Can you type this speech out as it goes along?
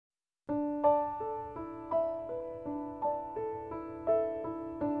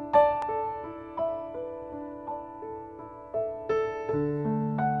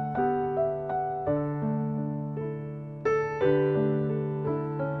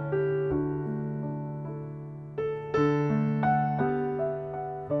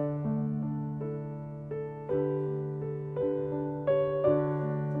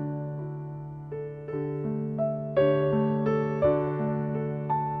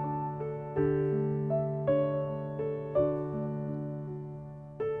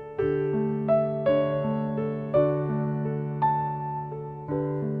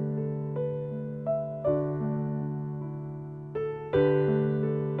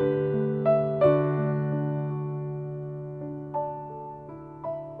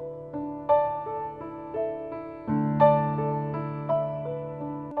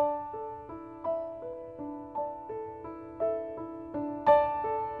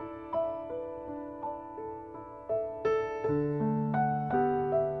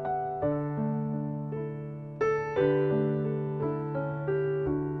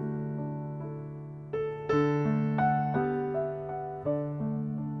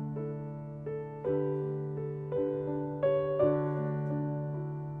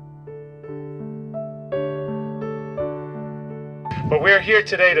But we're here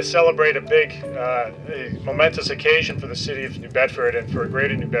today to celebrate a big, a momentous occasion for the city of New Bedford and for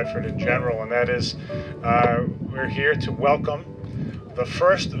greater New Bedford in general, and that is we're here to welcome the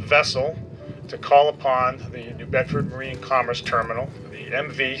first vessel to call upon the New Bedford Marine Commerce Terminal, the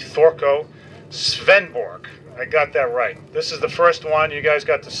MV Thorco Svenborg. I got that right. This is the first one. You guys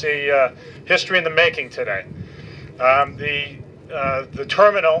got to see history in the making today. The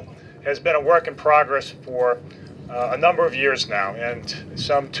terminal has been a work in progress for a number of years now, and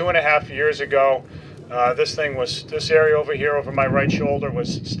some 2.5 years ago, this area over here over my right shoulder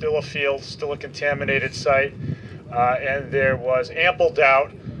was still a field, still a contaminated site, and there was ample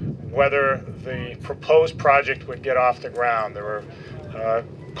doubt whether the proposed project would get off the ground. There were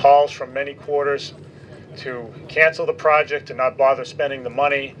calls from many quarters to cancel the project, to not bother spending the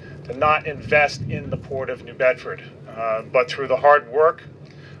money, to not invest in the Port of New Bedford. But through the hard work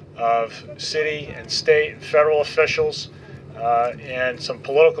of city and state and federal officials and some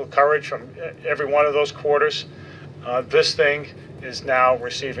political courage from every one of those quarters, this thing is now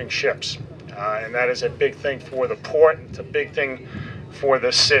receiving ships. And that is a big thing for the port. It's a big thing for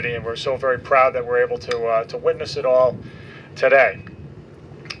this city, and we're so very proud that we're able to witness it all today.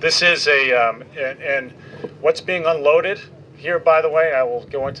 This is and what's being unloaded here, by the way, I will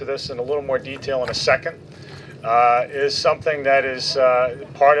go into this in a little more detail in a second, is something that is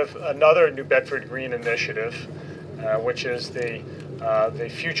part of another New Bedford Green initiative, which is the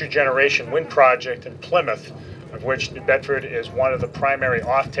Future Generation Wind Project in Plymouth, of which New Bedford is one of the primary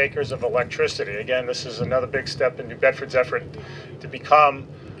off-takers of electricity. Again, this is another big step in New Bedford's effort to become,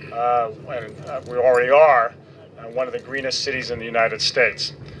 and we already are, one of the greenest cities in the United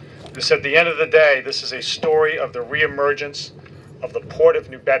States. At the end of the day, this is a story of the reemergence of the Port of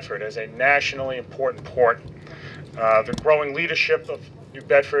New Bedford as a nationally important port, the growing leadership of New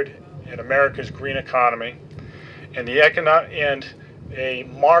Bedford in America's green economy, and a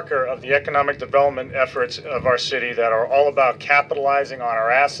marker of the economic development efforts of our city that are all about capitalizing on our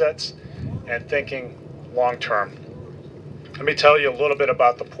assets and thinking long-term. Let me tell you a little bit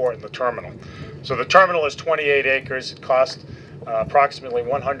about the port and the terminal. So the terminal is 28 acres. It cost approximately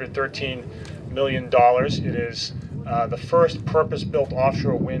 $113 million. It is the first purpose-built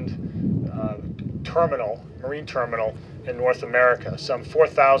offshore wind marine terminal in North America. Some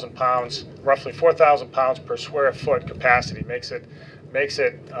 4,000 pounds, roughly 4,000 pounds per square foot capacity makes it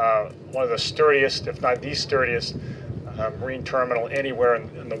one of the sturdiest, if not the sturdiest, marine terminal anywhere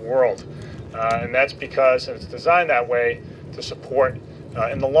in the world. And that's because it's designed that way to support,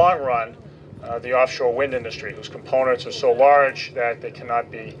 in the long run, the offshore wind industry, whose components are so large that they cannot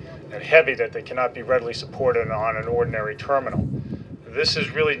be, and heavy that they cannot be readily supported on an ordinary terminal. This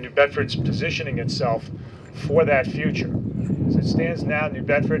is really New Bedford's positioning itself for that future. As it stands now, New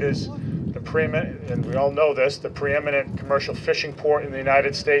Bedford is the preeminent, and we all know this, the preeminent commercial fishing port in the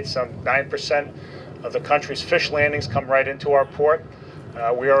United States. Some 9% of the country's fish landings come right into our port.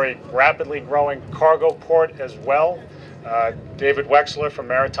 We are a rapidly growing cargo port as well. David Wexler from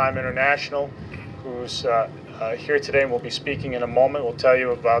Maritime International, who's here today and will be speaking in a moment, will tell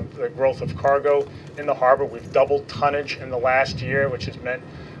you about the growth of cargo in the harbor. We've doubled tonnage in the last year, which has meant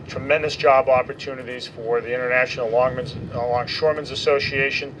tremendous job opportunities for the International Longshoremen's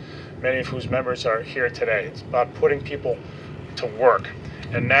Association, many of whose members are here today. It's about putting people to work.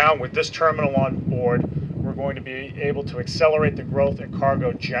 And now with this terminal on board, we're going to be able to accelerate the growth in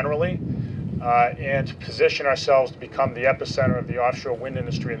cargo generally and position ourselves to become the epicenter of the offshore wind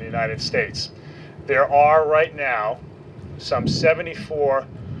industry in the United States. There are right now some 74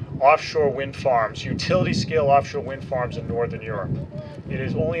 offshore wind farms, utility-scale offshore wind farms in Northern Europe. It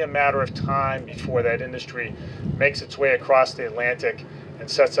is only a matter of time before that industry makes its way across the Atlantic and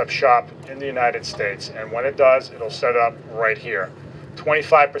sets up shop in the United States. And when it does, it'll set up right here.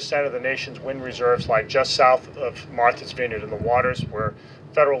 25% of the nation's wind reserves lie just south of Martha's Vineyard in the waters where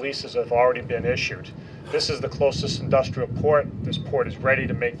federal leases have already been issued. This is the closest industrial port. This port is ready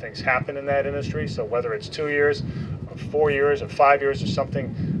to make things happen in that industry. So whether it's 2 years, or 4 years, or 5 years, or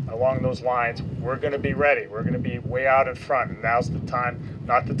something along those lines, we're going to be ready. We're going to be way out in front. And now's the time,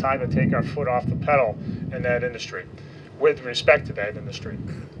 not the time to take our foot off the pedal in that industry, with respect to that industry.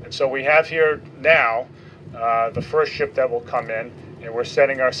 And so we have here now the first ship that will come in, and we're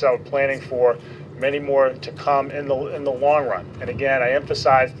setting ourselves, planning for many more to come in the long run. And again, I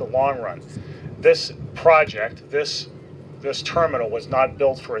emphasize the long run. This project, this terminal was not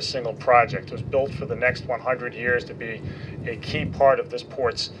built for a single project. It was built for the next 100 years to be a key part of this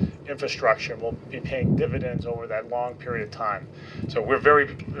port's infrastructure. We'll be paying dividends over that long period of time. So we're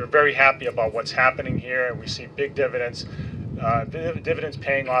very happy about what's happening here, and we see big dividends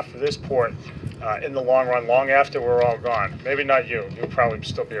paying off for this port in the long run, long after we're all gone. Maybe not you. You'll probably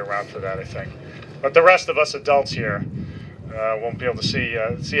still be around for that, I think. But the rest of us adults here won't be able to see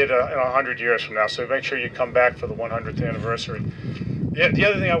it in 100 years from now. So make sure you come back for the 100th anniversary. The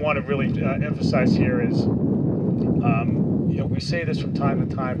other thing I want to really emphasize here is, we say this from time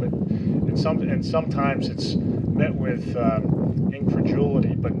to time, but sometimes it's met with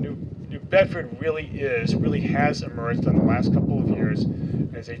incredulity. But New Bedford really has emerged in the last couple of years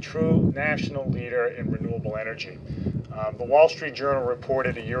as a true national leader in renewable energy. The Wall Street Journal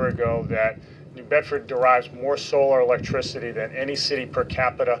reported a year ago that New Bedford derives more solar electricity than any city per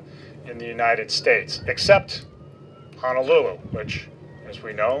capita in the United States, except Honolulu, which, as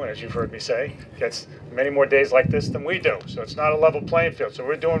we know, and as you've heard me say, gets many more days like this than we do. So it's not a level playing field. So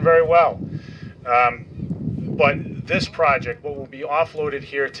we're doing very well. But this project, what will be offloaded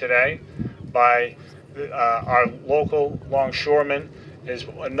here today by our local longshoremen, is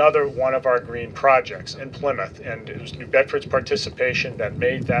another one of our green projects in Plymouth, and it was New Bedford's participation that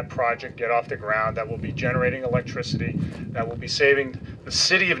made that project get off the ground. That will be generating electricity, that will be saving the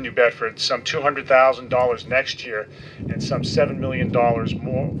city of New Bedford some $200,000 next year and some $7 million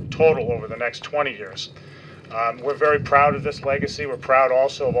more total over the next 20 years. We're very proud of this legacy. We're proud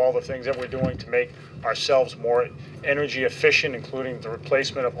also of all the things that we're doing to make ourselves more energy efficient, including the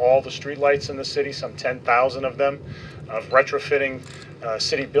replacement of all the streetlights in the city, some 10,000 of them, of retrofitting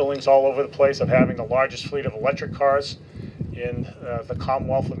city buildings all over the place, of having the largest fleet of electric cars in the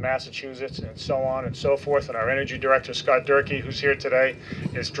Commonwealth of Massachusetts, and so on and so forth. And our energy director, Scott Durkee, who's here today,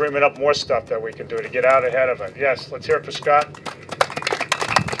 is dreaming up more stuff that we can do to get out ahead of it. Yes, let's hear it for Scott.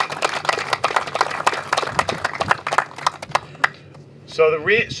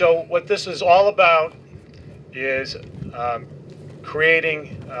 So what this is all about is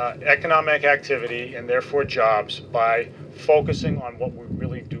creating economic activity and therefore jobs by focusing on what we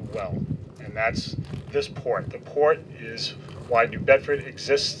really do well, and that's this port. The port is why New Bedford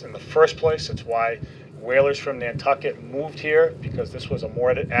exists in the first place. It's why whalers from Nantucket moved here, because this was a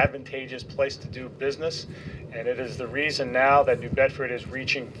more advantageous place to do business, and it is the reason now that New Bedford is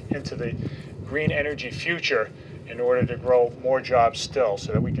reaching into the green energy future in order to grow more jobs still,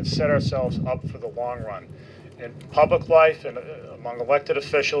 so that we can set ourselves up for the long run. In public life and among elected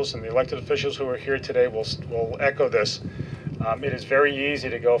officials, and the elected officials who are here today will echo this, it is very easy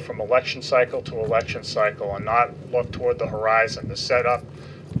to go from election cycle to election cycle and not look toward the horizon, to set up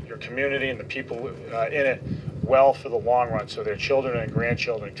your community and the people in it well for the long run so their children and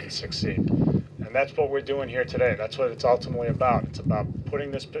grandchildren can succeed. And that's what we're doing here today. That's what it's ultimately about. It's about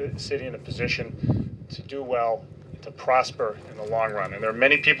putting this city in a position to do well, to prosper in the long run. And there are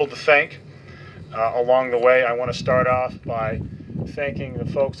many people to thank along the way. I want to start off by thanking the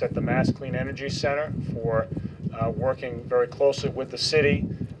folks at the Mass Clean Energy Center for working very closely with the city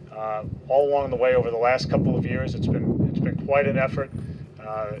all along the way over the last couple of years. It's been quite an effort.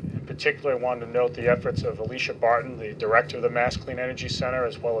 In particular, I wanted to note the efforts of Alicia Barton, the director of the Mass Clean Energy Center,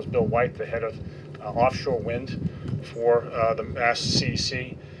 as well as Bill White, the head of offshore wind for the Mass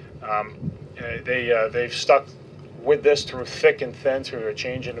CEC. They've stuck with this through thick and thin, through a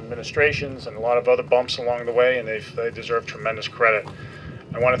change in administrations and a lot of other bumps along the way, and they deserve tremendous credit.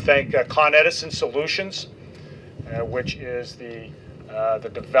 I want to thank Con Edison Solutions, which is the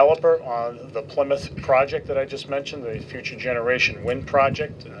developer on the Plymouth project that I just mentioned, the Future Generation Wind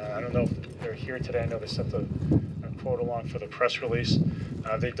Project. I don't know if they're here today. I know they sent a quote along for the press release.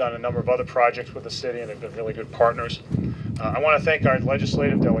 They've done a number of other projects with the city, and they've been really good partners. I want to thank our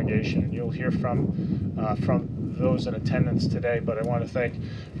legislative delegation, and you'll hear from those in attendance today, but I want to thank,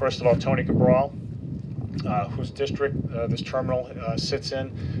 first of all, Tony Cabral, whose district this terminal sits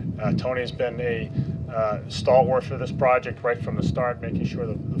in. Tony has been a stalwart for this project right from the start, making sure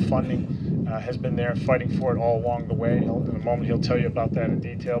that the funding has been there, fighting for it all along the way. In a moment he'll tell you about that in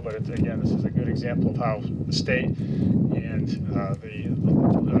detail, but again, this is a good example of how the state and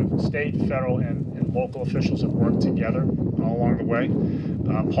the state, federal, and local officials have worked together all along the way.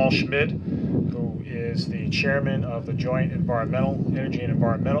 Paul Schmid, who is the chairman of the Joint Energy and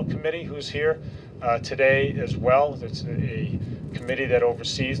Environmental Committee, who's here today as well. It's a committee that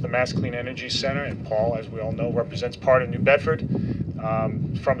oversees the Mass Clean Energy Center, and Paul, as we all know, represents part of New Bedford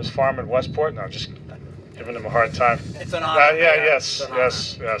from his farm in Westport. No, just giving him a hard time. It's an honor. Yes.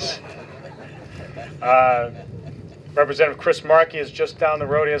 Representative Chris Markey is just down the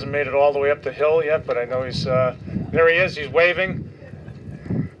road. He hasn't made it all the way up the hill yet, but I know he's there. He is. He's waving.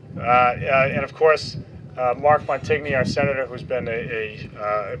 And of course, Mark Montigny, our senator, who's been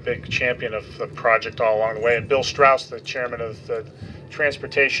a big champion of the project all along the way, and Bill Strauss, the chairman of the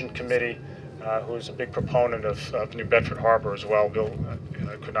Transportation Committee, who's a big proponent of New Bedford Harbor as well. Bill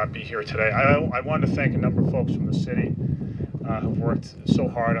could not be here today. I wanted to thank a number of folks from the city who've worked so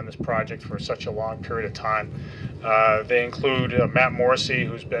hard on this project for such a long period of time. They include Matt Morrissey,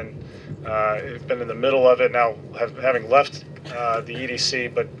 who's been in the middle of it now, having left the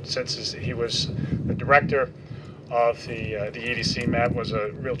EDC, but since he was the director of the EDC, Matt was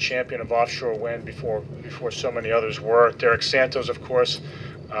a real champion of offshore wind before so many others were. Derek Santos, of course,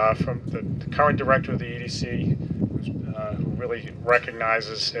 from the current director of the EDC, who really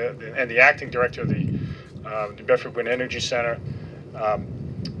recognizes, and the acting director of the New Bedford Wind Energy Center,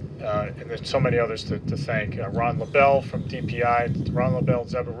 and there's so many others to thank. Ron LaBelle from DPI, Ron LaBelle,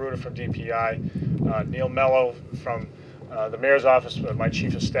 Zeba Ruda from DPI, Neil Mello from the mayor's office, my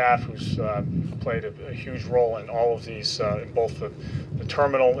chief of staff, who's played a huge role in all of these, in both the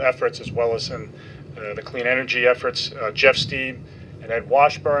terminal efforts as well as in the clean energy efforts. Jeff Steeb and Ed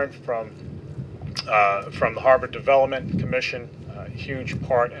Washburn from the Harbor Development Commission, huge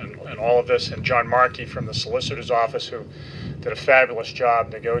part in all of this, and John Markey from the solicitor's office, who did a fabulous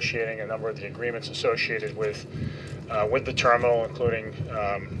job negotiating a number of the agreements associated with the terminal, including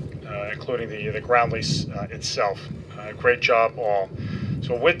the ground lease itself. Great job, all.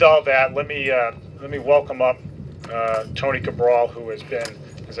 So with all that, let me welcome up Tony Cabral, who has been,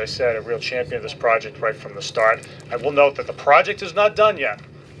 as I said, a real champion of this project right from the start. I will note that the project is not done yet.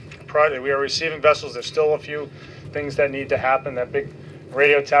 We are receiving vessels. There's still a few things that need to happen. That big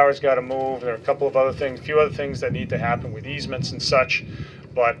radio tower's got to move. There are a couple of other things, a few other things that need to happen with easements and such.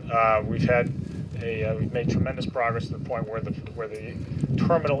 But we've made tremendous progress to the point where the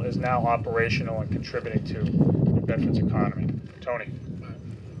terminal is now operational and contributing to New Bedford's economy. Tony.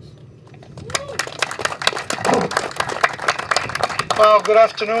 Well, good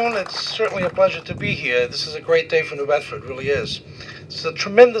afternoon. It's certainly a pleasure to be here. This is a great day for New Bedford, it really is. It's a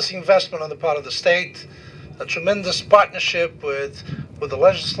tremendous investment on the part of the state, a tremendous partnership with the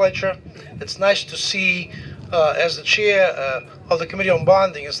legislature. It's nice to see, as the chair of the Committee on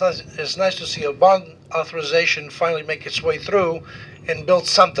Bonding, it's nice to see a bond authorization finally make its way through and build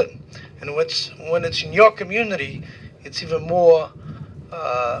something. And when it's in your community, it's even more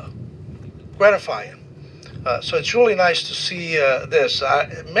gratifying. So it's really nice to see this.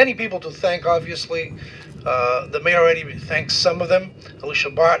 Many people to thank, obviously. The mayor already thanks some of them,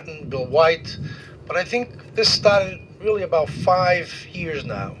 Alicia Barton, Bill White. But I think this started really about 5 years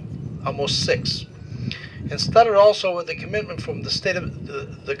now, almost 6. And started also with the commitment from the state of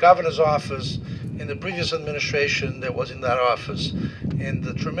the governor's office in the previous administration that was in that office, and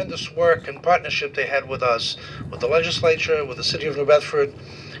the tremendous work and partnership they had with us, with the legislature, with the city of New Bedford,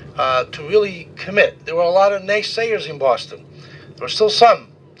 to really commit. There were a lot of naysayers in Boston. There are still some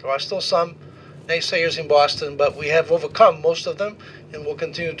naysayers in Boston, but we have overcome most of them, and we'll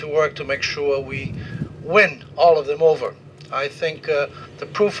continue to work to make sure we win all of them over. I think the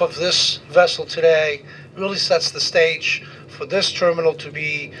proof of this vessel today really sets the stage for this terminal to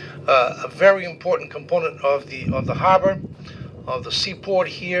be a very important component of the harbor, of the seaport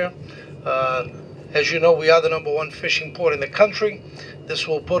here. As you know, we are the #1 fishing port in the country. This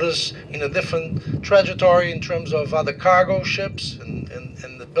will put us in a different trajectory in terms of other cargo ships and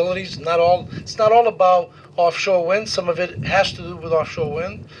abilities. It's not all about offshore wind. Some of it has to do with offshore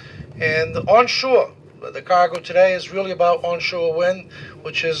wind. And onshore, the cargo today is really about onshore wind,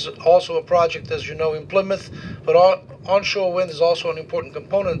 which is also a project, as you know, in Plymouth. But onshore wind is also an important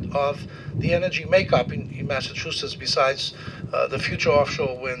component of the energy makeup in Massachusetts, besides the future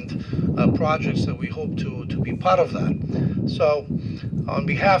offshore wind projects that we hope to be part of that. So on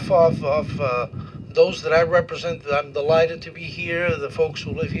behalf of those that I represent, I'm delighted to be here, the folks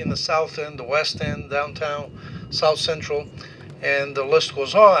who live here in the South End, the West End, downtown, South Central, and the list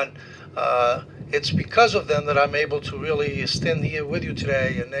goes on. It's because of them that I'm able to really stand here with you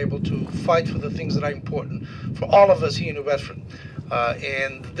today and able to fight for the things that are important for all of us here in New Bedford.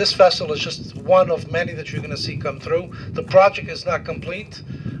 And this vessel is just one of many that you're going to see come through. The project is not complete,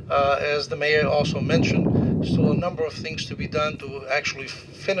 as the mayor also mentioned. Still a number of things to be done to actually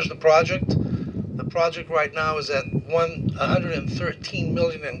finish the project. The project right now is at $113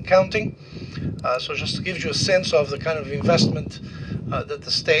 million and counting. So just to give you a sense of the kind of investment that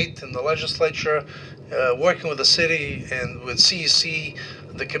the state and the legislature, working with the city and with CEC,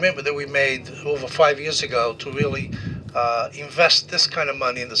 the commitment that we made over 5 years ago to really invest this kind of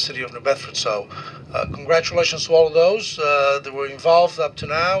money in the city of New Bedford. So congratulations to all of those that were involved up to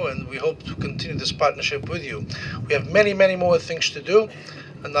now, and we hope to continue this partnership with you. We have many, many more things to do,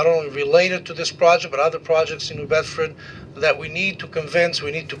 and not only related to this project, but other projects in New Bedford that we need to convince,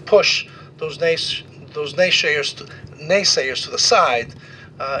 we need to push those naysayers to the side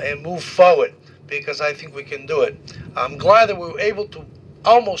and move forward, because I think we can do it. I'm glad that we were able to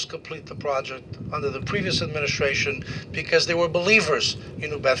almost complete the project under the previous administration because they were believers in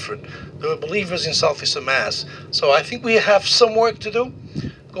New Bedford. They were believers in Southeastern Mass. So I think we have some work to do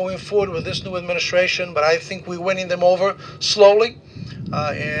going forward with this new administration, but I think we're winning them over slowly.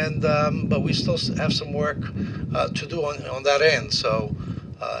 But we still have some work to do on that end. So,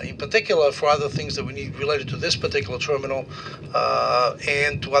 in particular, for other things that we need related to this particular terminal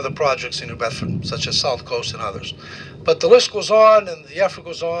and to other projects in New Bedford, such as South Coast and others. But the list goes on, and the effort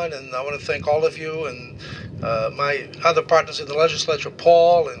goes on, and I want to thank all of you and my other partners in the legislature,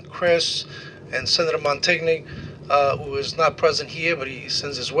 Paul and Chris and Senator Montigny, who is not present here, but he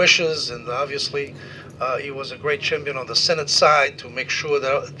sends his wishes, and obviously he was a great champion on the Senate side to make sure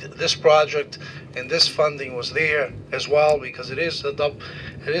that this project and this funding was there as well, because it is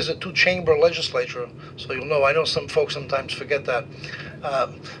a two-chamber legislature. So you'll know, I know some folks sometimes forget that.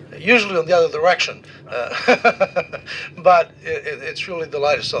 Usually on the other direction, but it's really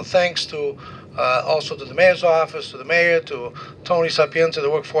delighted. So thanks to also to the mayor's office, to the mayor, to Tony Sapienza, the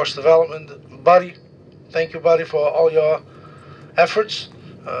workforce development, Buddy. Thank you, Buddy, for all your efforts.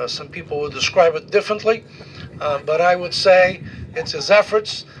 Some people would describe it differently, but I would say it's his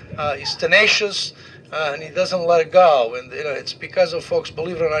efforts. He's tenacious, and he doesn't let it go. And it's because of folks,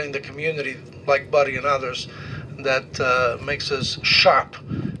 believe it or not, in the community, like Buddy and others, that makes us sharp.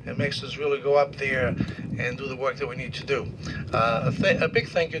 It makes us really go up there and do the work that we need to do. A big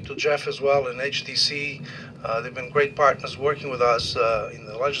thank you to Jeff as well and HDC. They've been great partners working with us in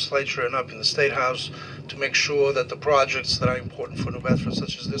the legislature and up in the State House to make sure that the projects that are important for New Bedford,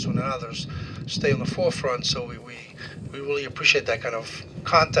 such as this one and others, stay on the forefront. So we really appreciate that kind of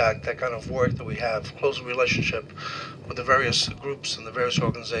contact, that kind of work that we have, close relationship with the various groups and the various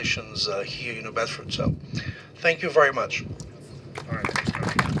organizations here in New Bedford. So thank you very much. All right, thanks,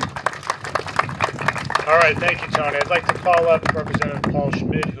 Tony. All right, thank you, Tony. I'd like to call up Representative Paul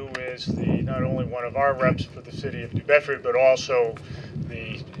Schmidt, who is not only one of our reps for the city of New Bedford, but also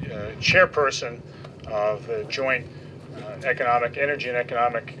the chairperson of the joint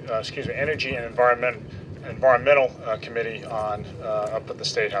energy and environmental committee on up at the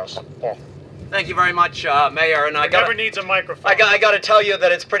State House. Paul. Thank you very much, Mayor. And Never needs a microphone. I got to tell you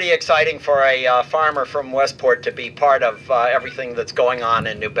that it's pretty exciting for a farmer from Westport to be part of everything that's going on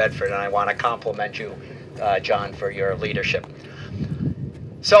in New Bedford, and I want to compliment you, John, for your leadership.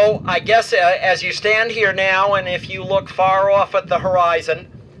 So I guess as you stand here now, and if you look far off at the horizon,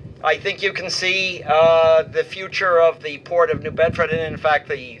 I think you can see the future of the Port of New Bedford, and in fact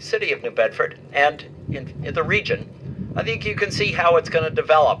the city of New Bedford, and in the region. I think you can see how it's going to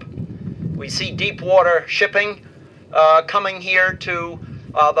develop. We see deep water shipping coming here to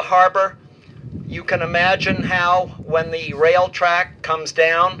the harbor. You can imagine how when the rail track comes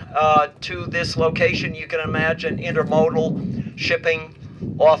down to this location, you can imagine intermodal shipping,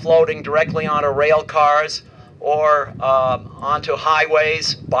 offloading directly onto rail cars or onto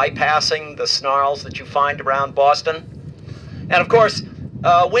highways, bypassing the snarls that you find around Boston. And of course,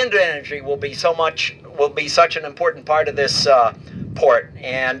 wind energy will be such an important part of this port.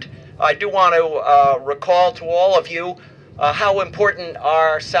 And I do want to recall to all of you how important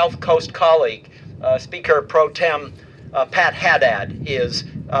our South Coast colleague, Speaker Pro Tem Pat Haddad, is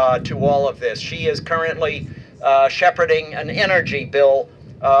to all of this. She is currently shepherding an energy bill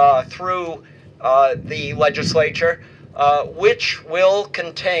through the legislature, which will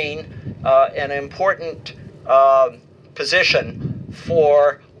contain an important position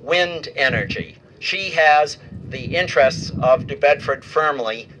for wind energy. She has the interests of New Bedford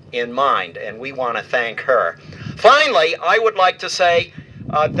firmly in mind, and we want to thank her. Finally, I would like to say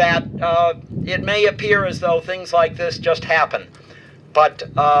that it may appear as though things like this just happen, but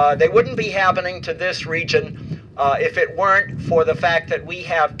they wouldn't be happening to this region if it weren't for the fact that we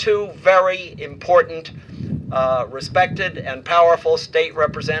have two very important, respected and powerful state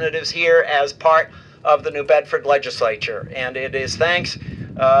representatives here as part of the New Bedford legislature. And it is thanks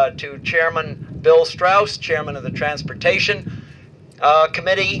to Chairman Bill Strauss, Chairman of the Transportation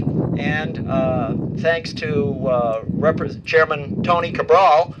Committee, and thanks to Chairman Tony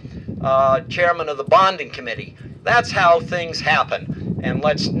Cabral, Chairman of the Bonding Committee. That's how things happen, and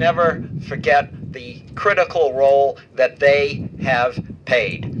let's never forget the critical role that they have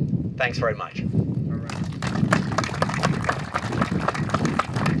paid. Thanks very much.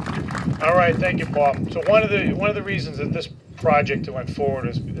 All right, thank you, Paul. So one of the reasons that this project went forward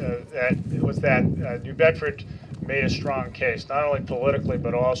was that New Bedford made a strong case, not only politically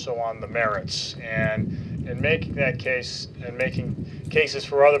but also on the merits. And in making that case and making cases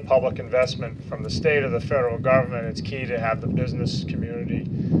for other public investment from the state or the federal government, it's key to have the business community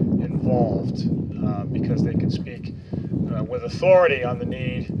involved because they can speak with authority on the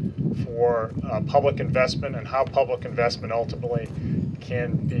need for public investment and how public investment ultimately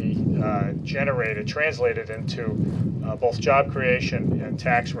can be translated into both job creation and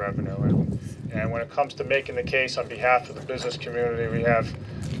tax revenue. And when it comes to making the case on behalf of the business community, we have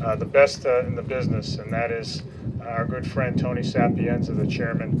the best in the business, and that is our good friend Tony Sapienza, the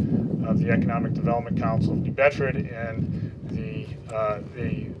chairman of the Economic Development Council of New Bedford, and the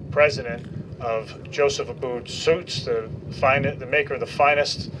president of Joseph Abboud Suits, the maker of the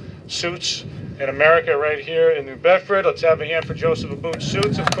finest suits in America, right here in New Bedford. Let's have a hand for Joseph Abboud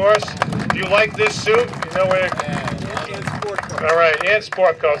Suits, of course. If you like this suit, you know where. All right, and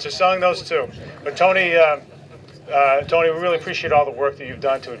sport coats. They're selling those too. But Tony, Tony, we really appreciate all the work that you've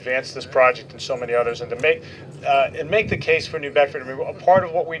done to advance this project and so many others, and to make the case for New Bedford. I mean, a part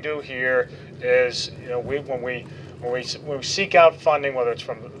of what we do here is, you know, when we seek out funding, whether it's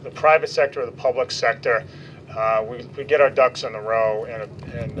from the private sector or the public sector, we get our ducks in a row,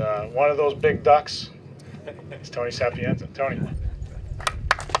 and one of those big ducks is Tony Sapienza. Tony.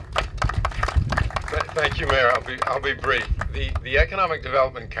 Thank you, Mayor. I'll be brief. The Economic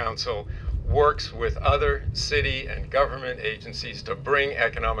Development Council works with other city and government agencies to bring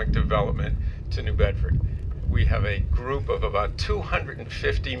economic development to New Bedford. We have a group of about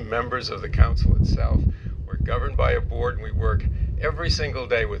 250 members of the council itself. We're governed by a board, and we work every single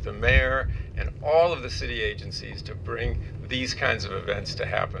day with the mayor and all of the city agencies to bring these kinds of events to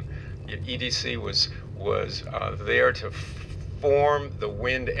happen. The EDC was there to form the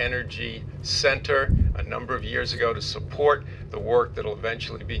Wind Energy Center a number of years ago to support the work that will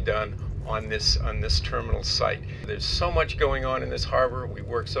eventually be done on this terminal site. There's so much going on in this harbor. We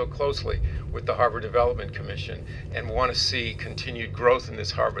work so closely with the Harbor Development Commission and want to see continued growth in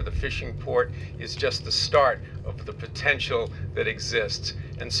this harbor. The fishing port is just the start of the potential that exists.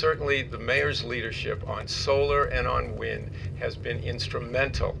 And certainly the mayor's leadership on solar and on wind has been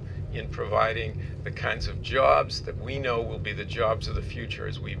instrumental in providing the kinds of jobs that we know will be the jobs of the future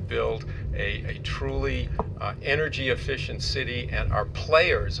as we build a truly energy efficient city, and are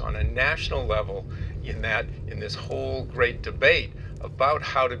players on a national level in this whole great debate about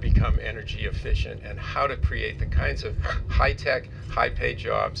how to become energy efficient and how to create the kinds of high-tech, high-paid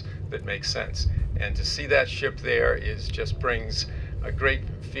jobs that make sense. And to see that ship there just brings a great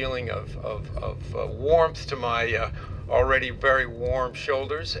feeling of warmth to my already very warm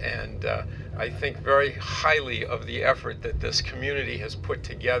shoulders, and I think very highly of the effort that this community has put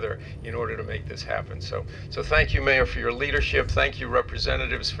together in order to make this happen. So thank you, Mayor, for your leadership. Thank you,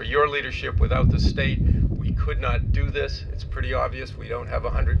 representatives, for your leadership. Without the state, we could not do this. It's pretty obvious we don't have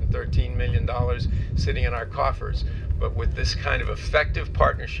 $113 million sitting in our coffers. But with this kind of effective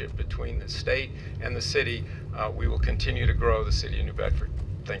partnership between the state and the city, we will continue to grow the city of New Bedford.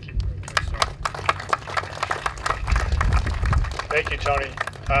 Thank you. Thank you, Tony.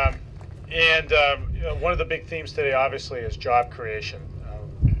 You know, one of the big themes today, obviously, is job creation.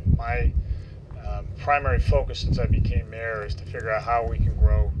 My primary focus since I became mayor is to figure out how we can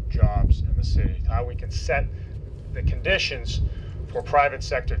grow jobs in the city, how we can set the conditions for private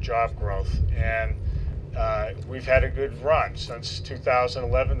sector job growth. And we've had a good run. Since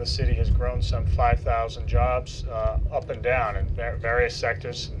 2011, the city has grown some 5,000 jobs up and down in various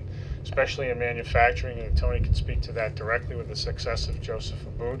sectors, especially in manufacturing, and Tony can speak to that directly with the success of Joseph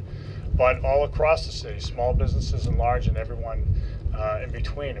Abboud, but all across the city, small businesses and large, and everyone in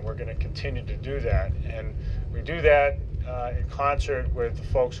between, and we're going to continue to do that. And we do that in concert with the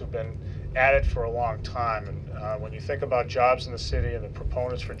folks who've been at it for a long time. And when you think about jobs in the city and the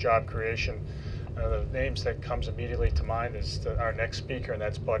proponents for job creation, the names that comes immediately to mind is our next speaker, and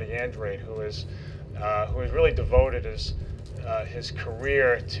that's Buddy Andrade, who is really devoted his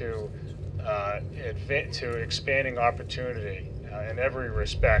career to expanding opportunity in every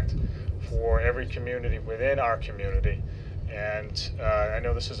respect for every community within our community. And I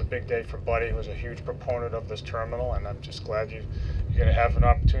know this is a big day for Buddy, who's a huge proponent of this terminal, and I'm just glad you're going to have an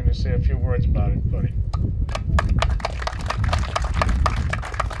opportunity to say a few words about it, Buddy.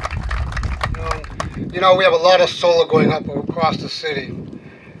 You know, we have a lot of solar going up across the city,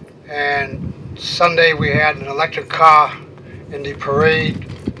 and Sunday we had an electric car in the parade,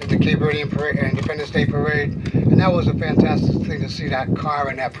 in the Cape Verdean Parade, Independence Day Parade, and that was a fantastic thing to see that car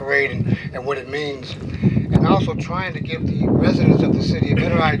in that parade and what it means. And also trying to give the residents of the city a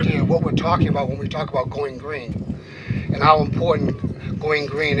better idea of what we're talking about when we talk about going green, and how important going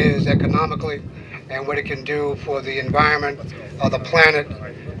green is economically, and what it can do for the environment, the planet,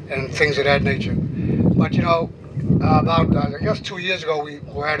 and things of that nature. But you know, about I guess 2 years ago, we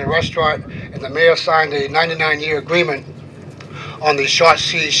were at a restaurant, and the mayor signed a 99-year agreement on the short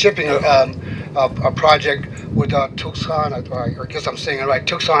sea shipping a project with Tucson, I guess I'm saying it right,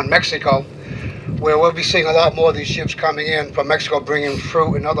 Tucson, Mexico, where we'll be seeing a lot more of these ships coming in from Mexico bringing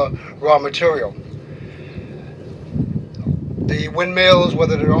fruit and other raw material. The windmills,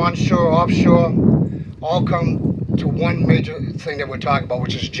 whether they're onshore or offshore, all come to one major thing that we're talking about,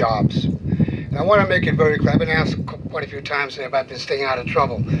 which is jobs. And I want to make it very clear. I've been asked quite a few times if I've been staying out of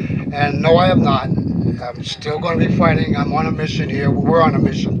trouble. And no, I have not. I'm still going to be fighting. I'm on a mission here. We're on a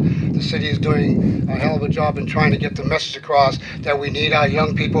mission. The city is doing a hell of a job in trying to get the message across that we need our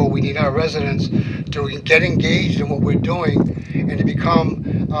young people, we need our residents to get engaged in what we're doing and to become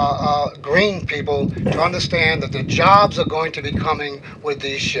green people, to understand that the jobs are going to be coming with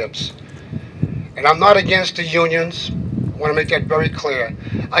these ships. And I'm not against the unions. I want to make that very clear.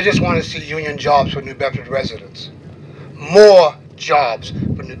 I just want to see union jobs for New Bedford residents. More jobs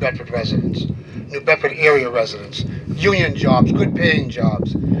for New Bedford residents, New Bedford area residents, union jobs, good paying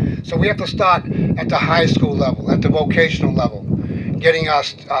jobs. So we have to start at the high school level, at the vocational level, getting our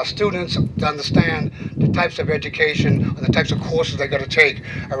students to understand the types of education or the types of courses they're going to take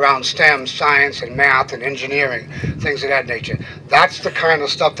around STEM, science and math and engineering, things of that nature. That's the kind of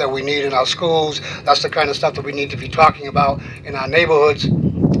stuff that we need in our schools. That's the kind of stuff that we need to be talking about in our neighborhoods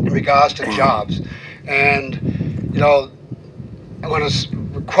in regards to jobs. And, you know, I'm going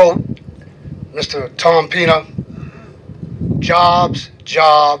to quote Mr. Tom Pina, jobs,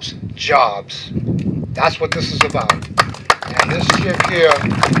 jobs, jobs. That's what this is about. And this ship here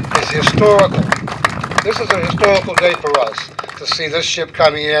is historical. This is a historical day for us to see this ship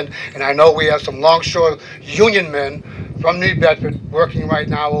coming in. And I know we have some longshore union men from New Bedford working right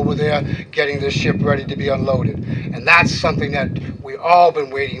now over there getting this ship ready to be unloaded. And that's something that we all been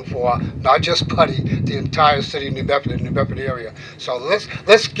waiting for, not just Putty, the entire city of New Bedford and New Bedford area. So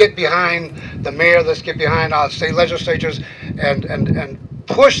let's get behind the mayor, let's get behind our state legislatures and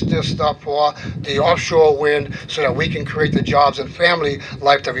push this stuff for the offshore wind so that we can create the jobs and family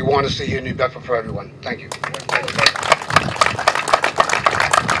life that we want to see here in New Bedford for everyone. Thank you.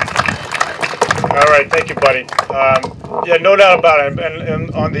 All right, thank you, buddy. Yeah, no doubt about it.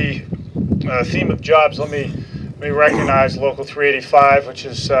 And on the theme of jobs, let me recognize Local 385, which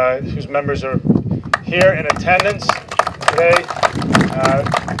is whose members are here in attendance today.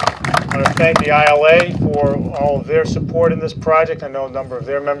 I want to thank the ILA for all of their support in this project. I know a number of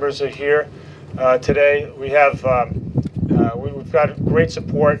their members are here today. We have we've got great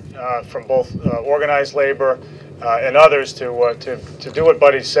support from both organized labor and others to do what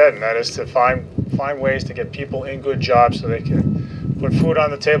Buddy said, and that is to find ways to get people in good jobs so they can put food on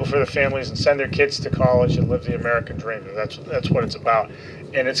the table for their families and send their kids to college and live the American dream. And that's what it's about.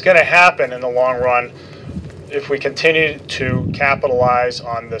 And it's going to happen in the long run if we continue to capitalize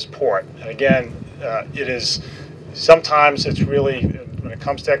on this port. And again, it is sometimes it's really, when it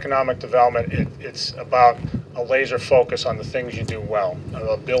comes to economic development, it's about a laser focus on the things you do well,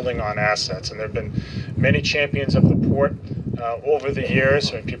 about building on assets. And there have been many champions of the port over the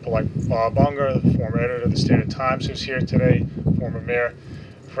years. I mean, people like Bob Unger, the former editor of the State of Times, who's here today, former Mayor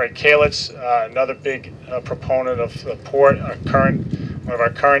Fred Kalitz, another big proponent of the port, one of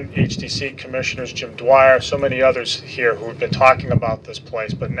our current HDC commissioners, Jim Dwyer, so many others here who have been talking about this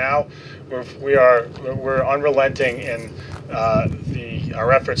place. But now we're unrelenting in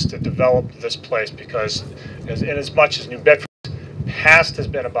our efforts to develop this place, because in as much as New Bedford's past has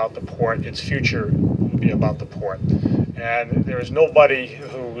been about the port, its future will be about the port. And there is nobody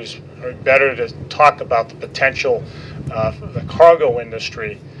who is better to talk about the potential of the cargo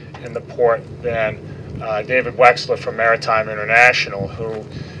industry in the port than David Wexler from Maritime International, who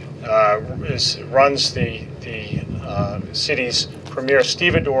runs the city's premier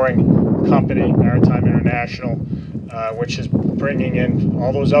stevedoring company, Maritime International, which is bringing in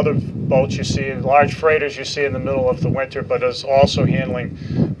all those other boats you see, large freighters you see in the middle of the winter, but is also handling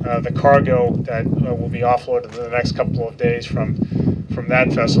the cargo that will be offloaded in the next couple of days from that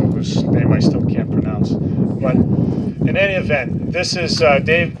vessel, whose name I still can't pronounce. But in any event, this is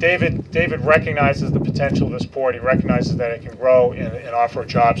David recognizes the potential of this port. He recognizes that it can grow and offer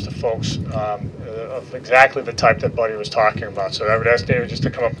jobs to folks of exactly the type that Buddy was talking about. So I would ask David just to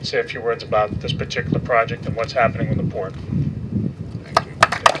come up and say a few words about this particular project and what's happening with the port.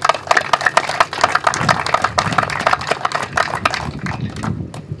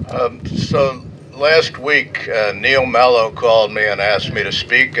 So last week, Neil Mello called me and asked me to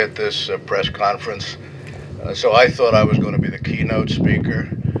speak at this press conference. So I thought I was going to be the keynote speaker,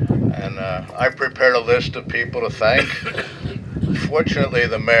 and I prepared a list of people to thank. Fortunately,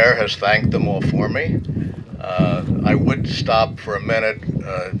 the mayor has thanked them all for me. I would stop for a minute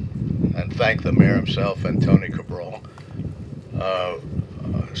and thank the mayor himself and Tony Cabral.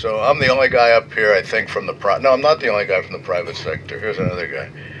 So I'm the only guy up here, I think, from the no, I'm not the only guy from the private sector. Here's another guy.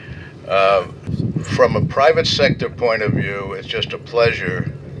 From a private sector point of view, it's just a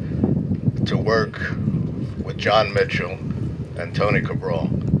pleasure to work with Jon Mitchell and Tony Cabral.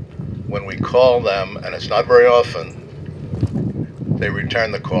 When we call them, and it's not very often, they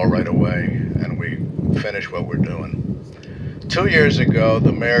return the call right away, and we finish what we're doing. 2 years ago,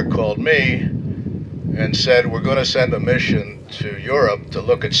 the mayor called me and said, we're going to send a mission to Europe to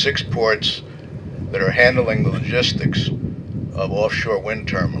look at 6 ports that are handling the logistics of offshore wind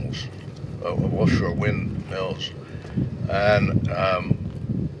terminals, of offshore windmills. And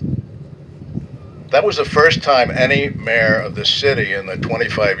that was the first time any mayor of the city in the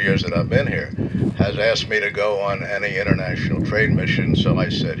 25 years that I've been here has asked me to go on any international trade mission, so I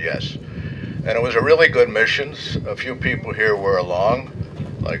said yes. And it was a really good mission. A few people here were along,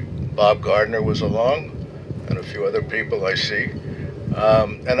 like Bob Gardner was along, and a few other people I see.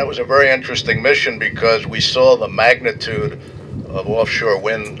 And that was a very interesting mission because we saw the magnitude of offshore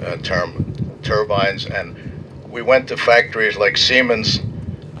wind turbines, and we went to factories like Siemens,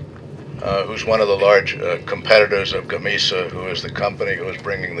 who's one of the large competitors of Gamesa, who is the company who is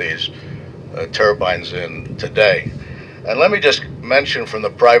bringing these turbines in today. And let me just mention from the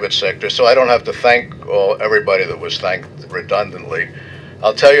private sector, so I don't have to thank everybody that was thanked redundantly.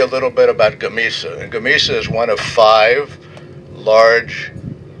 I'll tell you a little bit about Gamesa. And Gamesa is one of 5 large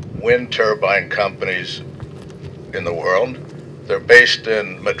wind turbine companies in the world. They're based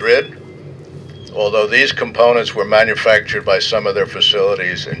in Madrid, although these components were manufactured by some of their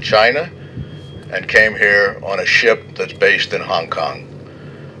facilities in China and came here on a ship that's based in Hong Kong.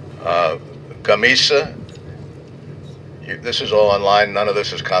 Gamesa, this is all online, none of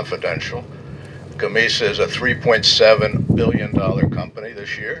this is confidential. Gamesa is a $3.7 billion company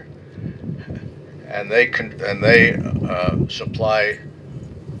this year, and they supply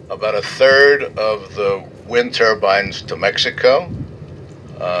about 1/3 of the wind turbines to Mexico,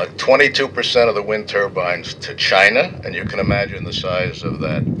 22% of the wind turbines to China, and you can imagine the size of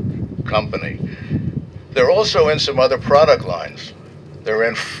that company. They're also in some other product lines. They're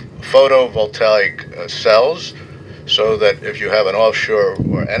in photovoltaic cells, so that if you have an offshore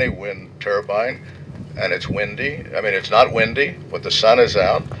or any wind turbine and it's windy, I mean, it's not windy, but the sun is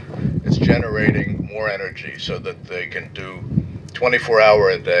out, it's generating more energy so that they can do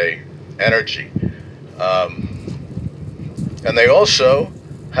 24-hour-a-day energy. And they also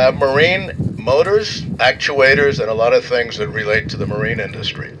have marine motors, actuators, and a lot of things that relate to the marine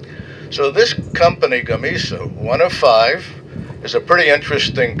industry. So this company, Gamesa, one of 5, is a pretty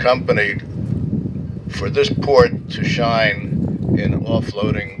interesting company for this port to shine in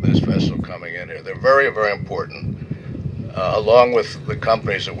offloading this vessel coming in here. They're very, very important, along with the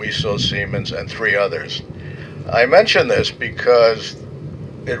companies that we saw, Siemens and 3 others. I mention this because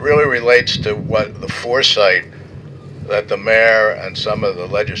it really relates to what the foresight that the mayor and some of the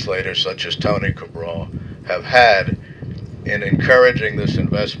legislators, such as Tony Cabral, have had in encouraging this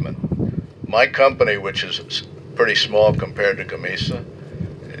investment. My company, which is pretty small compared to Gamesa,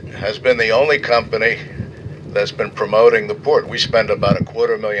 has been the only company that's been promoting the port. We spend about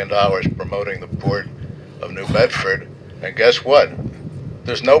 $250,000 promoting the port of New Bedford, and guess what?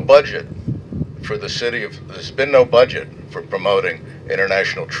 There's no budget for the city of, there's been no budget for promoting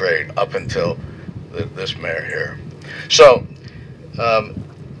international trade up until this mayor here. So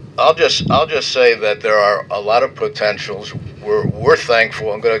I'll just say that there are a lot of potentials. We're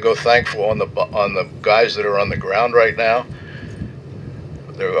thankful. I'm going to go thankful on the guys that are on the ground right now.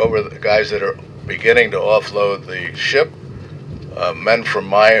 They're over the guys that are beginning to offload the ship. Men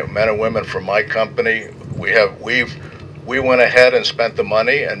and women from my company. We went ahead and spent the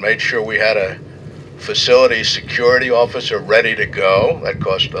money and made sure we had a facility security officer ready to go. That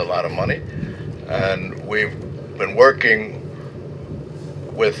cost a lot of money, and we've been working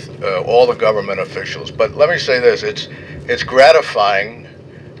with all the government officials. But let me say this: it's gratifying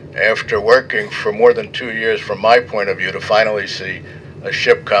after working for more than 2 years, from my point of view, to finally see a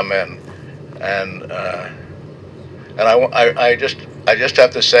ship come in, and I just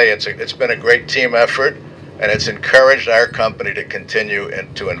have to say it's been a great team effort, and it's encouraged our company to continue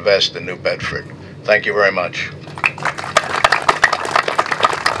and to invest in New Bedford. Thank you very much.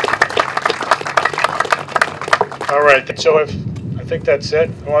 All right, so I think that's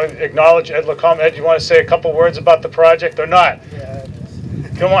it. I want to acknowledge Ed LaCombe. Ed, you want to say a couple words about the project or not? Yeah.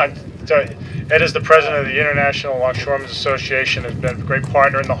 Come on. Ed is the president of the International Longshoremen's Association, has been a great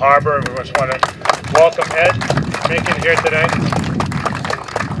partner in the harbor, and we just want to welcome Ed making it here today.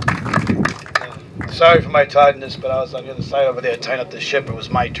 Sorry for my tardiness, but I was on the other side over there tying up the ship. It was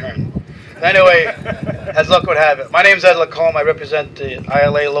my turn. Anyway, as luck would have it, my name is Ed Lacombe. I represent the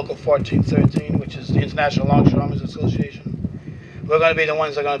ILA Local 1413, which is the International Longshoremen's Association. We're going to be the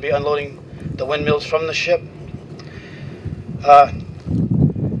ones that are going to be unloading the windmills from the ship.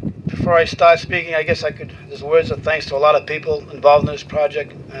 Before I start speaking, I guess there's words of thanks to a lot of people involved in this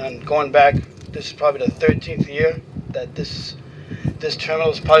project. And going back, this is probably the 13th year that this terminal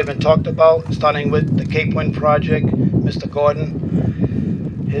has probably been talked about, starting with the Cape Wind project, Mr. Gordon.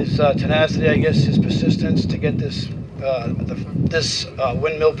 His tenacity, I guess, his persistence to get this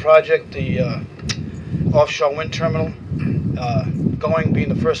windmill project, the offshore wind terminal, going, being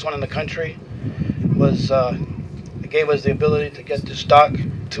the first one in the country, gave us the ability to get this dock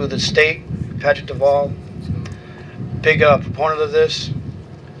to the state. Patrick Duvall, big proponent of this.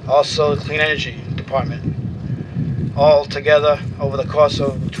 Also, the Clean Energy Department. All together, over the course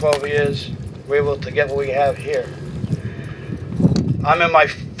of 12 years, we're able to get what we have here. I'm in my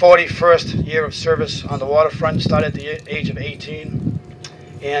 41st year of service on the waterfront, started at the age of 18.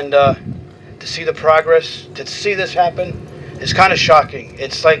 And to see the progress, to see this happen, is kind of shocking.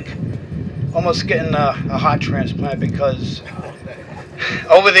 It's like almost getting a heart transplant, because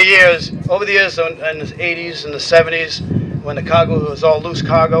over the years in the 80s and the 70s, when the cargo was all loose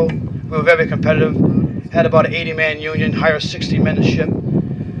cargo, we were very competitive. Had about an 80-man union, hire 60 men a ship.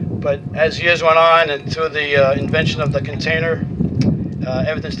 But as years went on, and through the invention of the container,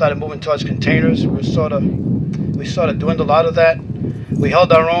 everything started moving towards containers. We sort of dwindled out of that. We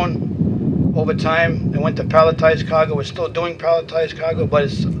held our own over time and went to palletized cargo. We're still doing palletized cargo, but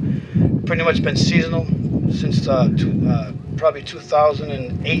it's pretty much been seasonal since probably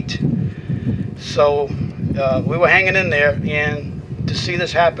 2008. So we were hanging in there, and to see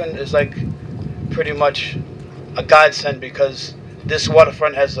this happen is like pretty much a godsend, because this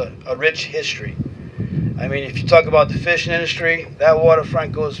waterfront has a rich history. I mean, if you talk about the fishing industry, that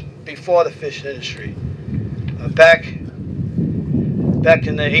waterfront goes before the fishing industry. Back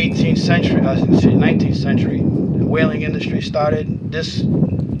in the 18th century, 19th century, the whaling industry started. This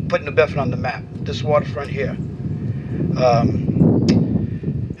put New Bedford on the map, this waterfront here.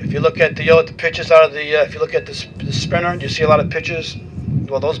 If you look at the pictures out of if you look at the spinner, you see a lot of pictures.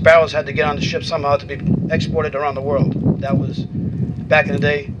 Well, those barrels had to get on the ship somehow to be exported around the world. That was, back in the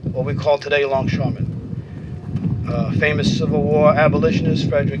day, what we call today longshoremen. Famous Civil War abolitionist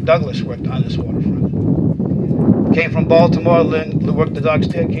Frederick Douglass worked on this waterfront. Came from Baltimore, worked the docks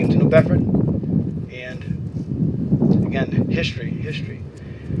there, came to New Bedford, and again, history.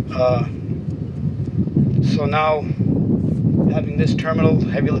 So now, having this terminal,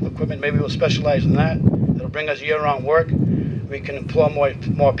 heavy lift equipment, maybe we'll specialize in that. It'll bring us year-round work. We can employ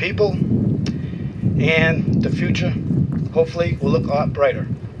more people, and the future, hopefully, will look a lot brighter.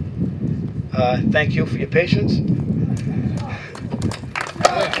 Thank you for your patience.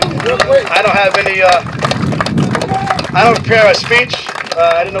 I don't have any, I don't prepare a speech.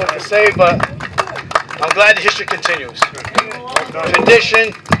 I didn't know what to say, but I'm glad the history continues.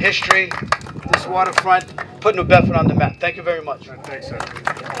 Tradition, history, this waterfront, put New Bedford on the map. Thank you very much. Thanks, sir.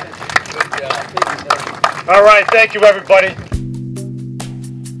 All right, thank you, everybody.